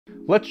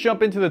Let's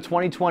jump into the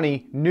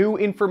 2020 new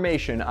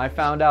information I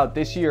found out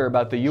this year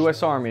about the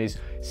US Army's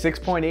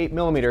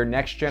 6.8mm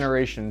next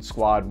generation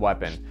SOUAD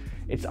weapon.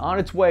 It's on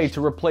its way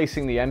to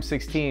replacing the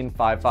M16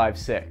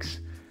 5.56.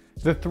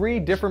 The 3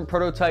 different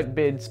prototype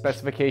bid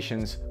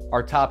specifications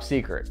are top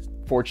secret.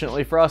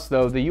 Fortunately for us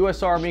though, the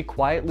US Army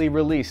quietly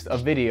released a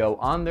video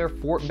on their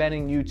Fort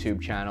Benning YouTube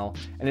channel,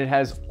 and it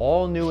has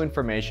all new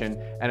information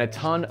and a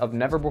ton of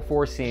never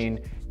before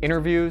seen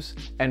interviews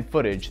and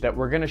footage that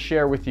we're going to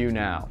share with you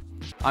now.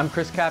 I'm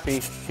Cappy,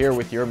 here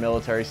with your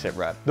military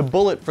sitrep. The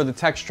bullet for the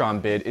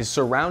Textron bid is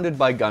surrounded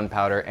by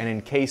gunpowder and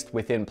encased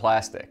within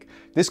plastic.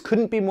 This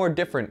couldn't be more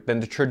different than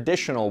the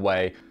traditional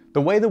way. The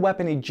way the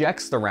weapon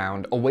ejects the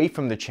round away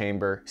from the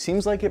chamber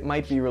seems like it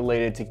might be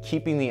related to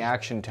keeping the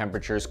action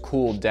temperatures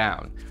cooled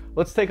down.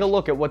 Let's take a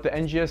look at what the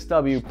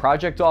NGSW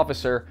project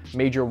officer,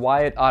 Major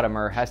Wyatt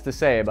Ottmar, has to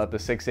say about the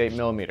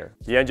 6.8mm.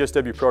 The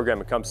NGSW program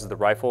encompasses the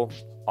rifle,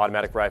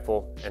 automatic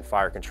rifle, and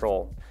fire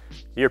control.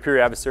 Near-peer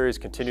adversaries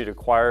continue to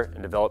acquire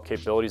and develop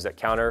capabilities that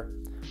counter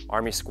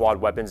Army SOUAD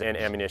weapons and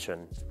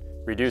ammunition,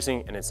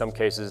 reducing and in some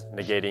cases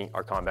negating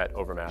our combat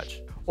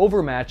overmatch.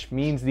 Overmatch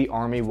means the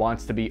Army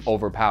wants to be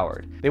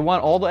overpowered. They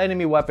want all the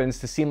enemy weapons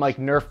to seem like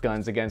Nerf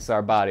guns against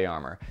our body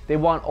armor. They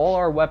want all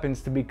our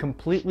weapons to be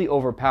completely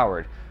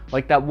overpowered.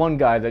 Like that one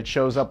guy that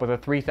shows up with a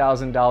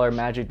 $3,000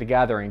 Magic the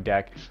Gathering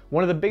deck.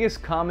 One of the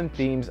biggest common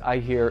themes I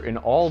hear in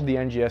all of the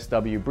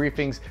NGSW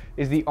briefings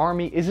is the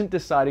Army isn't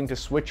deciding to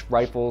switch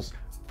rifles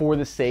for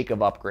the sake of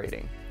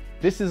upgrading.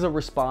 This is a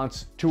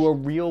response to a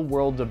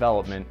real-world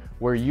development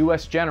where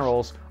US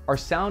generals are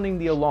sounding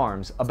the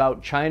alarms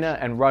about China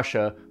and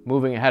Russia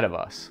moving ahead of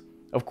us.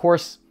 Of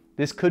course,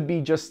 this could be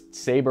just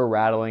saber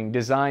rattling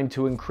designed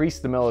to increase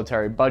the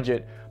military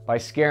budget by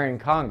scaring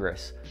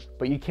Congress,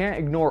 but you can't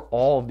ignore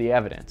all of the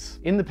evidence.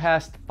 In the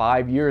past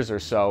 5 years or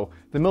so,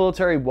 the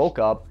military woke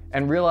up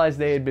and realized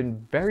they had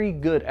been very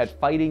good at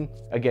fighting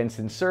against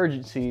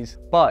insurgencies,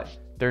 but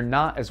they're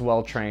not as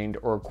well trained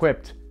or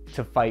equipped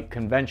to fight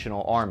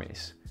conventional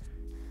armies.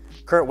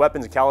 Current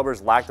weapons and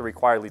calibers lack the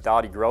required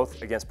lethality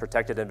growth against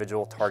protected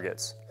individual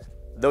targets.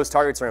 Those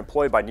targets are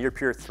employed by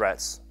near-peer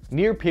threats.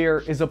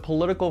 Near-peer is a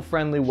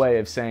political-friendly way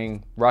of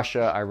saying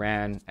Russia,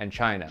 Iran, and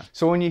China.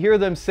 So when you hear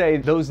them say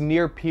those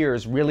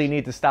near-peers really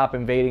need to stop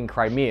invading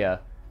Crimea,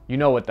 you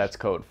know what that's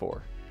code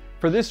for.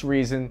 For this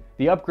reason,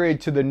 the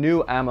upgrade to the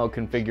new ammo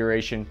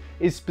configuration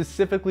is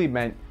specifically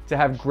meant to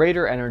have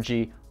greater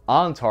energy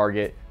on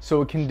target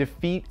so it can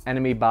defeat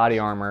enemy body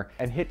armor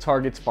and hit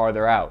targets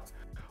farther out.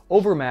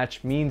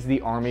 Overmatch means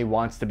the Army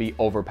wants to be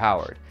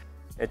overpowered.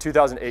 In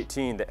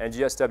 2018, the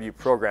NGSW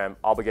program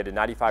obligated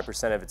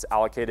 95% of its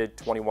allocated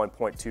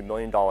 $21.2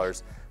 million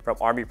from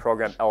Army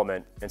Program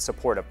Element in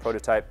support of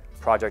Prototype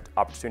Project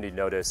Opportunity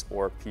Notice,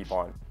 or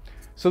PPON.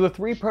 So the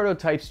 3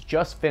 prototypes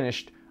just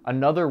finished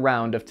another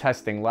round of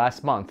testing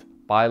last month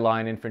by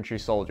line infantry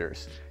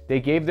soldiers.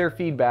 They gave their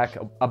feedback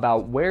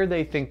about where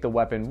they think the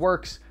weapon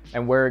works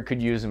and where it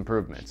could use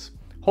improvements.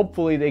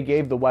 Hopefully they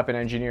gave the weapon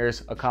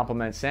engineers a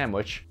compliment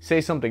sandwich,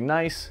 say something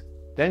nice,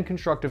 then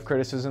constructive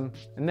criticism,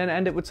 and then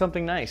end it with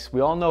something nice. We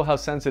all know how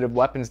sensitive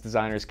weapons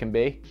designers can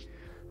be.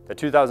 The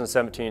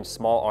 2017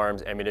 Small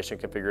Arms Ammunition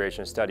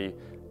Configuration Study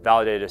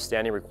validated a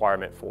standing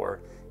requirement for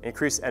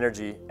increased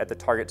energy at the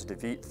target to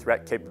defeat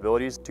threat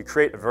capabilities, to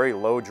create a very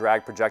low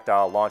drag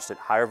projectile launched at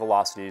higher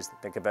velocities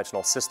than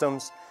conventional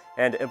systems,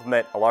 and to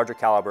implement a larger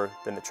caliber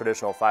than the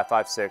traditional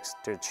 5.56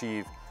 to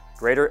achieve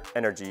greater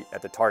energy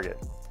at the target.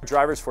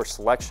 Drivers for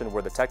selection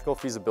were the technical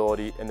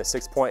feasibility in the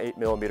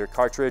 6.8mm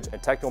cartridge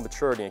and technical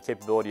maturity and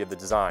capability of the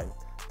design.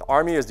 The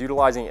Army is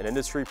utilizing an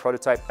industry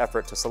prototype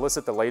effort to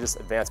solicit the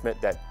latest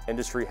advancement that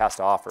industry has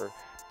to offer.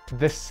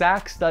 The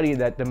SAC study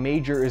that the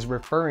Major is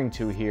referring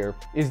to here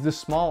is the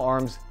Small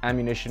Arms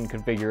Ammunition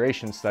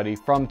Configuration Study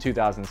from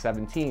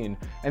 2017,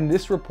 and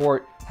this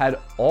report had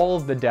all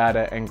of the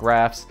data and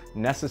graphs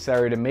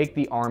necessary to make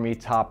the Army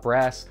top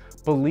brass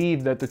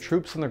believe that the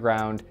troops on the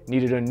ground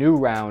needed a new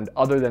round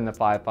other than the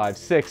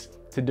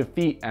 5.56 to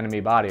defeat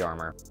enemy body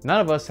armor. None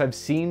of us have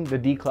seen the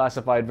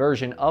declassified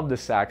version of the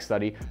SAC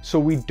study, so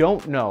we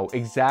don't know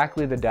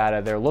exactly the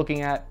data they're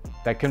looking at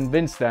that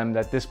convinced them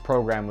that this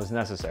program was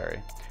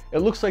necessary. It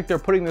looks like they're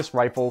putting this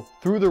rifle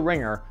through the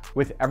ringer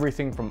with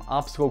everything from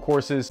obstacle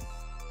courses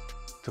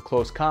to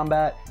close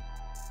combat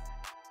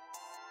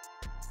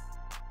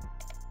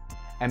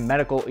and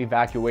medical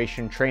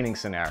evacuation training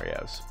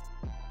scenarios.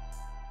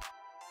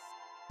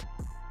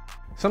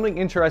 Something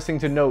interesting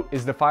to note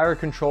is the fire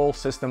control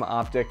system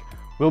optic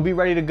will be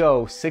ready to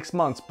go 6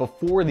 months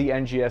before the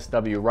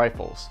NGSW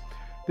rifles.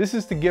 This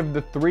is to give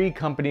the 3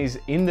 companies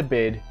in the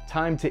bid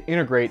time to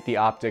integrate the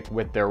optic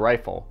with their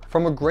rifle.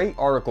 From a great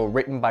article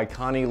written by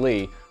Connie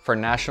Lee for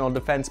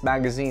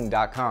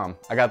nationaldefensemagazine.com,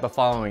 I got the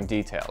following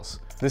details.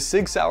 The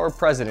SIG Sauer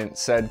president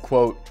said,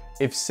 quote,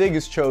 "If SIG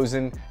is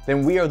chosen,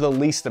 then we are the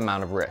least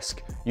amount of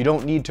risk. You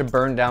don't need to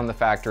burn down the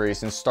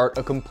factories and start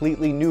a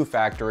completely new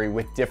factory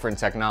with different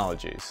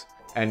technologies."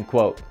 End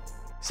quote.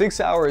 SIG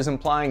Sauer is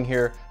implying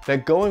here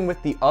that going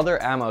with the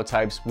other ammo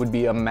types would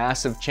be a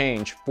massive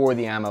change for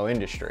the ammo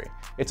industry.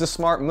 It's a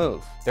smart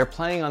move. They're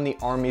playing on the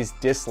Army's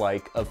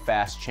dislike of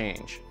fast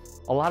change.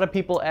 A lot of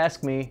people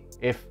ask me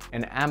if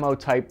an ammo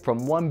type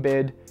from one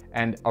bid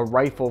and a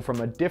rifle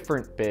from a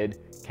different bid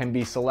can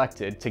be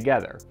selected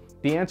together.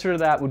 The answer to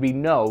that would be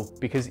no,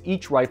 because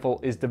each rifle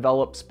is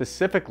developed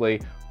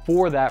specifically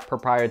for that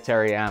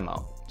proprietary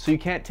ammo. So you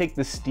can't take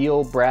the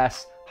steel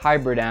brass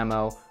hybrid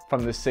ammo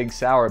from the SIG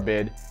Sauer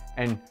bid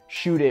and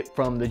shoot it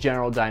from the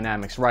General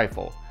Dynamics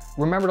rifle.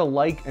 Remember to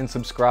like and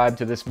subscribe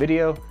to this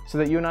video so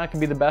that you and I can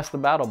be the best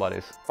of battle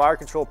buddies. Fire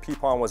Control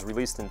PPON was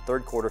released in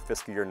third quarter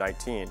fiscal year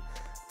 19.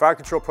 Fire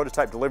Control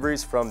prototype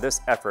deliveries from this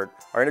effort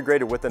are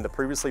integrated within the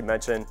previously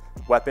mentioned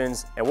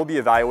weapons and will be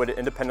evaluated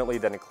independently.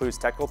 That includes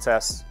technical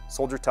tests,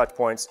 soldier touch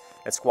points,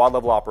 and squad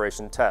level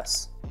operation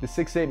tests. The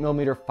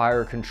 6.8mm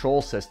fire control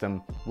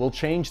system will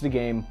change the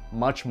game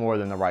much more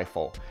than the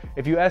rifle.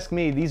 If you ask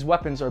me, these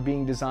weapons are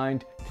being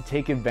designed to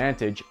take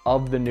advantage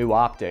of the new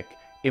optic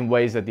in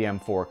ways that the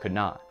M4 could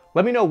not.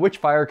 Let me know which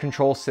fire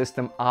control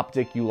system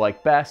optic you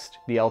like best,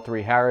 the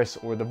L3 Harris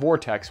or the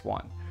Vortex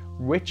one.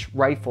 Which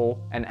rifle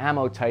and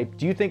ammo type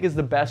do you think is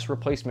the best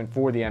replacement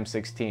for the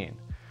M16?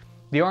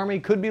 The Army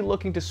could be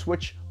looking to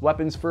switch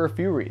weapons for a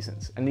few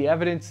reasons, and the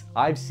evidence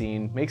I've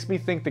seen makes me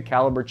think the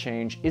caliber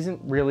change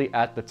isn't really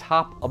at the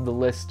top of the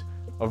list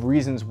of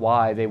reasons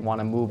why they want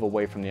to move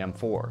away from the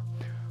M4.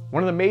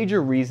 One of the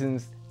major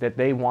reasons that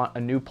they want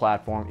a new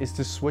platform is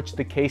to switch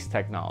the case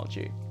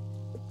technology.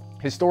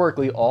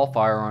 Historically, all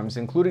firearms,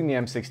 including the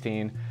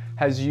M16,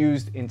 has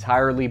used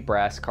entirely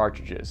brass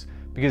cartridges,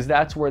 because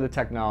that's where the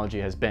technology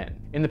has been.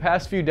 In the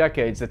past few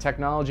decades, the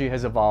technology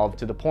has evolved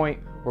to the point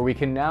where we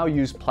can now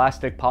use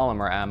plastic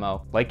polymer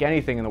ammo. Like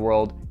anything in the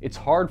world, it's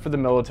hard for the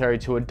military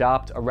to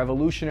adopt a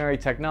revolutionary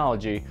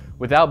technology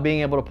without being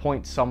able to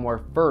point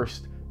somewhere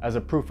first as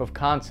a proof of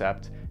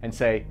concept and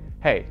say,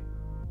 hey,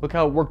 look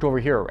how it worked over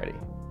here already.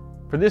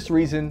 For this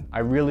reason, I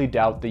really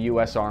doubt the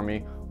US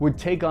Army would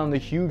take on the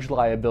huge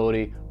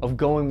liability of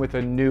going with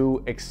a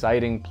new,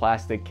 exciting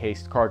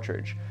plastic-cased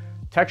cartridge.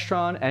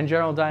 Textron and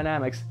General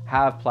Dynamics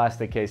have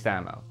plastic-cased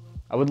ammo.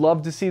 I would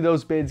love to see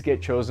those bids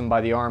get chosen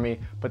by the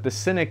Army, but the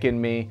cynic in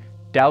me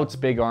doubts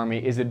Big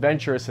Army is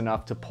adventurous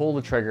enough to pull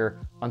the trigger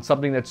on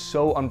something that's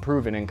so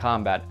unproven in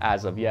combat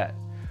as of yet.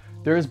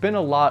 There has been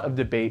a lot of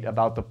debate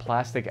about the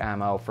plastic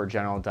ammo for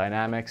General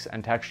Dynamics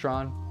and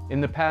Textron. In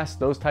the past,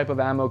 those type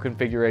of ammo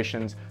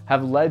configurations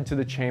have led to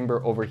the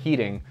chamber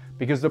overheating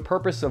because the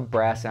purpose of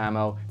brass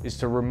ammo is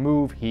to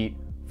remove heat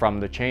from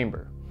the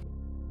chamber.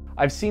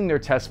 I've seen their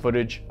test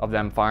footage of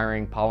them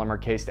firing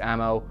polymer-cased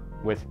ammo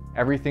with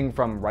everything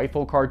from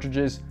rifle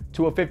cartridges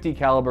to a .50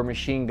 caliber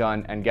machine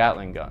gun and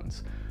Gatling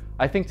guns.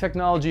 I think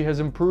technology has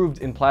improved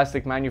in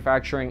plastic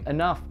manufacturing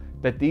enough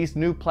that these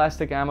new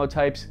plastic ammo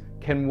types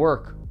can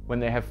work when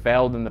they have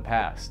failed in the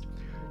past.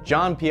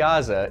 John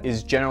Piazza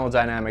is General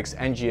Dynamics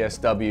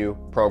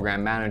NGSW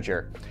program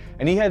manager,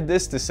 and he had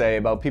this to say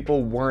about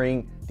people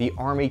worrying the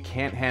Army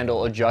can't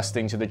handle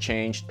adjusting to the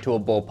change to a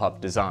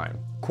bullpup design.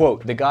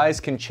 Quote, the guys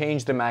can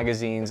change the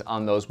magazines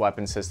on those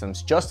weapon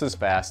systems just as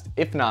fast,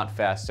 if not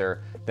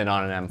faster, than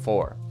on an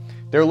M4.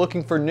 They're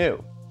looking for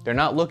new. They're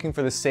not looking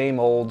for the same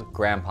old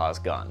grandpa's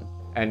gun.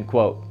 End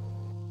quote.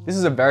 This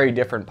is a very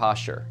different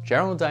posture.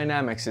 General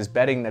Dynamics is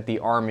betting that the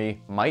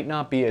Army might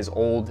not be as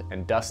old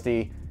and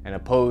dusty and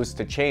opposed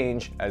to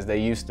change as they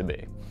used to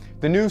be.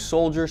 The new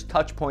Soldier's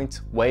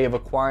Touchpoint's way of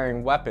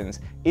acquiring weapons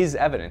is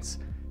evidence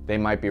they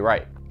might be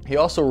right. He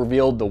also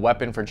revealed the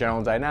weapon for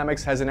General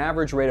Dynamics has an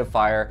average rate of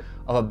fire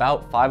of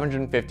about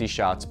 550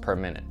 shots per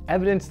minute.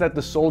 Evidence that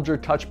the Soldier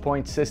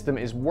Touchpoint system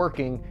is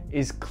working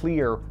is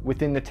clear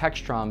within the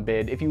Textron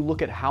bid if you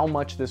look at how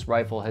much this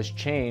rifle has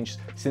changed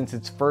since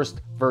its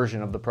first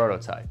version of the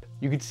prototype.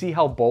 You could see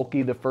how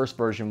bulky the first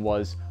version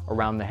was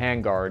around the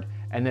handguard,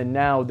 and then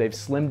now they've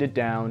slimmed it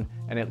down,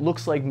 and it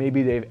looks like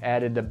maybe they've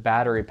added the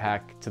battery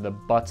pack to the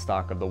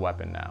buttstock of the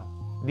weapon now.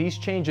 These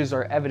changes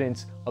are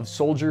evidence of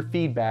soldier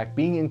feedback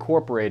being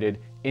incorporated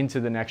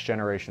into the next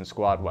generation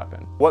squad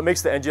weapon. What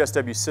makes the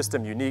NGSW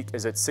system unique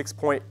is its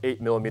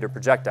 6.8mm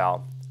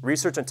projectile.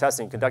 Research and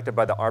testing conducted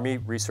by the Army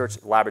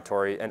Research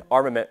Laboratory and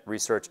Armament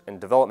Research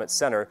and Development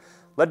Center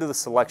led to the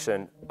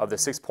selection of the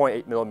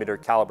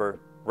 6.8mm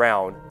caliber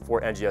round for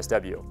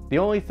NGSW. The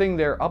only thing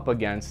they're up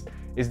against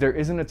is there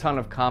isn't a ton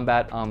of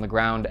combat on the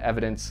ground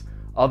evidence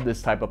of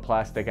this type of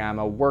plastic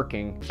ammo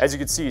working. As you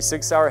can see,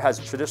 SIG Sauer has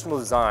a traditional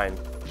design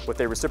with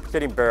a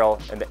reciprocating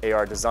barrel and the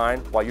AR design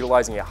while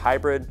utilizing a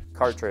hybrid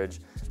cartridge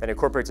that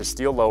incorporates a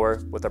steel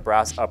lower with a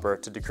brass upper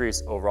to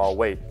decrease overall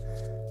weight.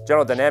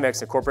 General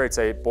Dynamics incorporates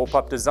a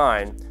bullpup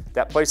design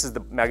that places the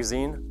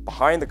magazine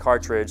behind the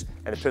cartridge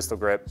and the pistol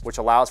grip, which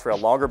allows for a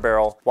longer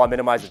barrel while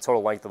minimizing the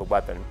total length of the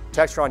weapon.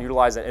 Textron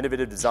utilized an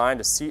innovative design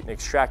to seat and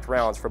extract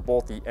rounds for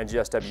both the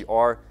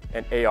NGSW-R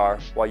and AR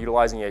while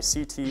utilizing a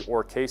CT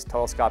or case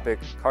telescopic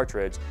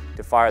cartridge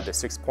to fire the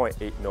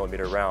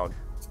 6.8mm round.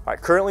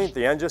 Currently,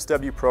 the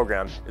NGSW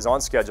program is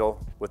on schedule,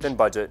 within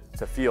budget,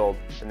 to field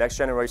the next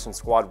generation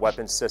squad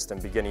weapons system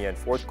beginning in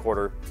fourth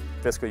quarter,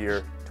 fiscal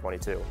year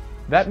 22.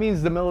 That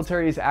means the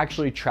military is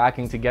actually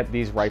tracking to get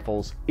these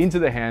rifles into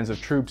the hands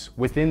of troops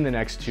within the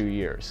next 2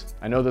 years.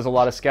 I know there's a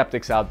lot of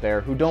skeptics out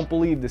there who don't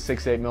believe the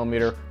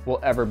 6.8mm will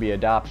ever be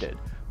adopted,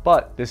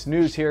 but this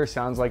news here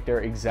sounds like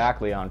they're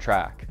exactly on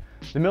track.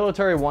 The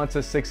military wants a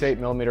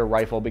 6.8mm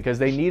rifle because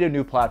they need a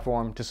new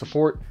platform to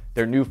support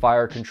their new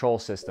fire control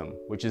system,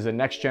 which is a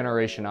next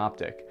generation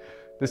optic.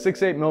 The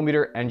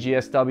 6.8mm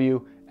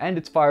NGSW and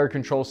its fire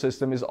control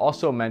system is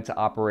also meant to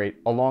operate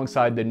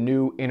alongside the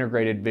new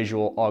integrated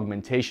visual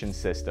augmentation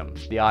system,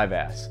 the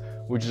IVAS,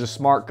 which is a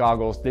smart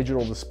goggles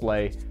digital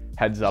display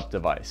heads-up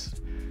device.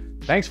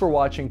 Thanks for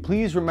watching.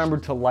 Please remember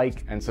to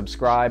like and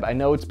subscribe. I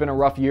know it's been a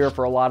rough year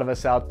for a lot of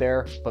us out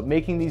there, but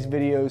making these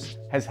videos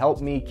has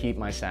helped me keep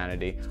my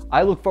sanity.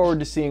 I look forward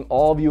to seeing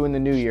all of you in the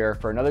new year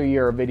for another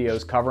year of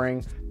videos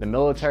covering the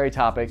military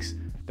topics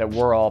that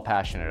we're all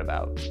passionate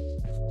about.